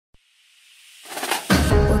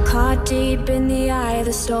Caught deep in the eye of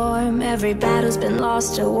the storm, every battle's been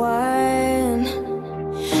lost or won.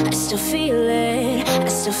 I still feel it, I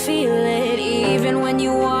still feel it, even when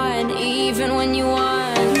you won, even when you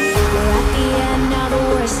won. We're at the end, now the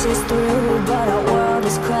worst is through, but our world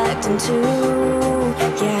is cracked in two.